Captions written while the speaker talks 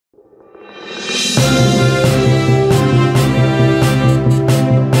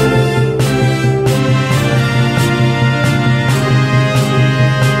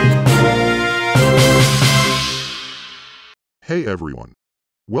Hey everyone!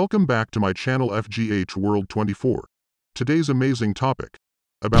 Welcome back to my channel FGH World 24. Today's amazing topic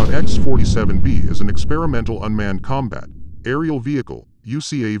about X-47B is an experimental unmanned combat aerial vehicle,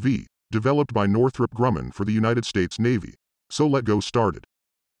 UCAV, developed by Northrop Grumman for the United States Navy. So let's go started.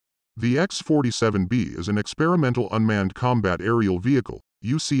 The X-47B is an experimental unmanned combat aerial vehicle,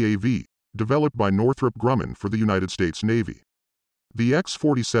 UCAV, developed by Northrop Grumman for the United States Navy. The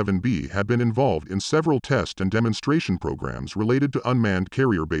X-47B had been involved in several test and demonstration programs related to unmanned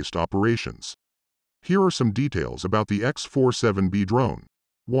carrier-based operations. Here are some details about the X-47B drone.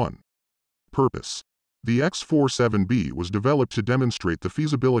 1. Purpose. The X-47B was developed to demonstrate the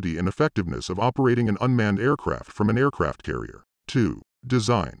feasibility and effectiveness of operating an unmanned aircraft from an aircraft carrier. 2.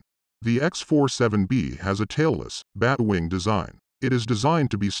 Design. The X-47B has a tailless, bat-wing design. It is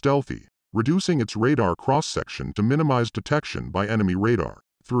designed to be stealthy, reducing its radar cross-section to minimize detection by enemy radar.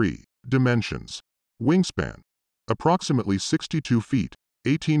 3. Dimensions. Wingspan. Approximately 62 feet,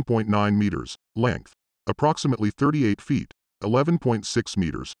 18.9 meters. Length. Approximately 38 feet, 11.6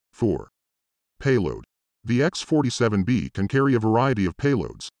 meters. 4. Payload. The X-47B can carry a variety of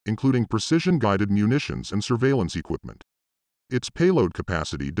payloads, including precision-guided munitions and surveillance equipment. Its payload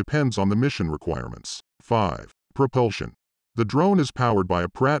capacity depends on the mission requirements. 5. Propulsion. The drone is powered by a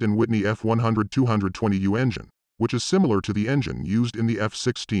Pratt & Whitney F100-220U engine, which is similar to the engine used in the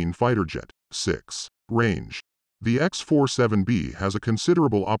F-16 fighter jet. 6. Range. The X-47B has a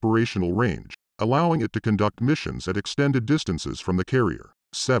considerable operational range, allowing it to conduct missions at extended distances from the carrier.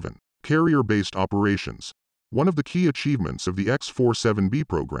 7. Carrier-based operations. One of the key achievements of the X-47B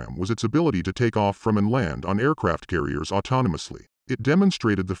program was its ability to take off from and land on aircraft carriers autonomously. It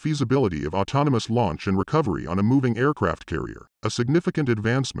demonstrated the feasibility of autonomous launch and recovery on a moving aircraft carrier, a significant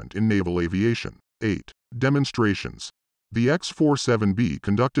advancement in naval aviation. 8. Demonstrations. The X-47B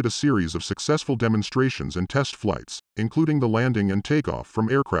conducted a series of successful demonstrations and test flights, including the landing and takeoff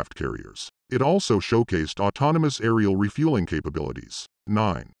from aircraft carriers. It also showcased autonomous aerial refueling capabilities.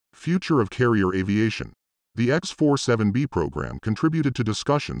 9. Future of carrier aviation. The X-47B program contributed to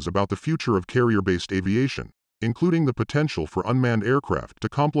discussions about the future of carrier-based aviation, including the potential for unmanned aircraft to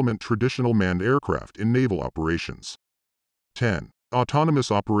complement traditional manned aircraft in naval operations. 10.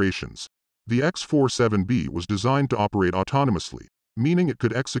 Autonomous operations. The X-47B was designed to operate autonomously, meaning it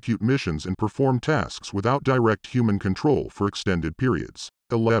could execute missions and perform tasks without direct human control for extended periods.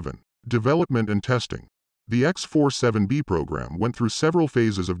 11. Development and testing. The X-47B program went through several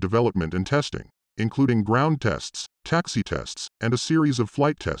phases of development and testing, including ground tests, taxi tests, and a series of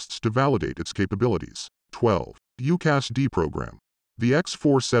flight tests to validate its capabilities. 12. UCAS-D program. The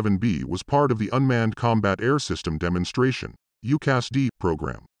X-47B was part of the Unmanned Combat Air System Demonstration (UCAS-D)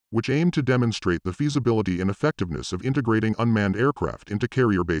 program, which aimed to demonstrate the feasibility and effectiveness of integrating unmanned aircraft into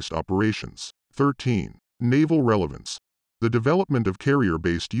carrier-based operations. 13. Naval relevance. The development of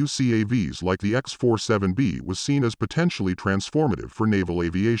carrier-based UCAVs like the X-47B was seen as potentially transformative for naval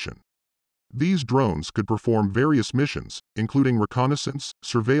aviation. These drones could perform various missions, including reconnaissance,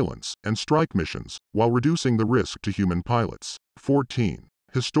 surveillance, and strike missions, while reducing the risk to human pilots. 14.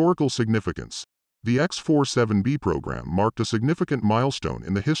 Historical significance. The X-47B program marked a significant milestone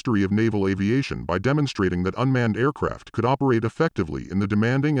in the history of naval aviation by demonstrating that unmanned aircraft could operate effectively in the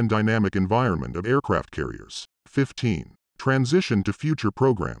demanding and dynamic environment of aircraft carriers. 15. Transition to future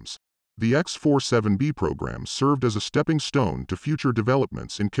programs. The X-47B program served as a stepping stone to future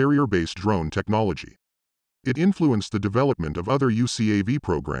developments in carrier-based drone technology. It influenced the development of other UCAV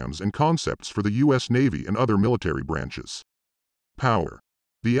programs and concepts for the U.S. Navy and other military branches. Power.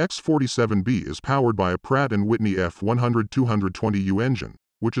 The X-47B is powered by a Pratt & Whitney F100-220U engine,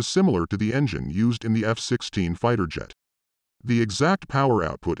 which is similar to the engine used in the F-16 fighter jet. The exact power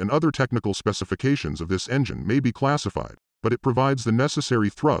output and other technical specifications of this engine may be classified, but it provides the necessary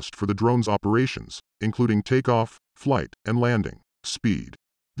thrust for the drone's operations, including takeoff, flight, and landing. Speed.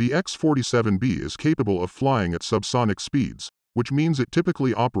 The X-47B is capable of flying at subsonic speeds, which means it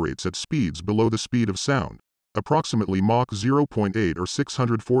typically operates at speeds below the speed of sound, approximately Mach 0.8 or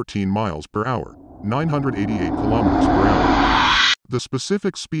 614 miles per hour, 988 kilometers per hour. The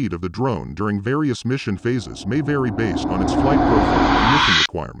specific speed of the drone during various mission phases may vary based on its flight profile and mission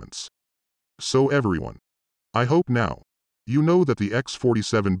requirements. So everyone, I hope now you know that the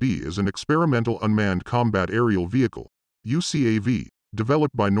X-47B is an experimental unmanned combat aerial vehicle, UCAV,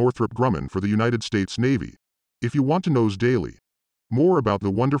 developed by Northrop Grumman for the United States Navy. If you want to know daily more about the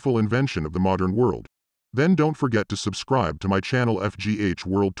wonderful invention of the modern world, then don't forget to subscribe to my channel FGH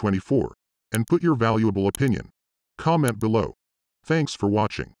World 24. and put your valuable opinion. Comment below. Thanks for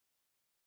watching.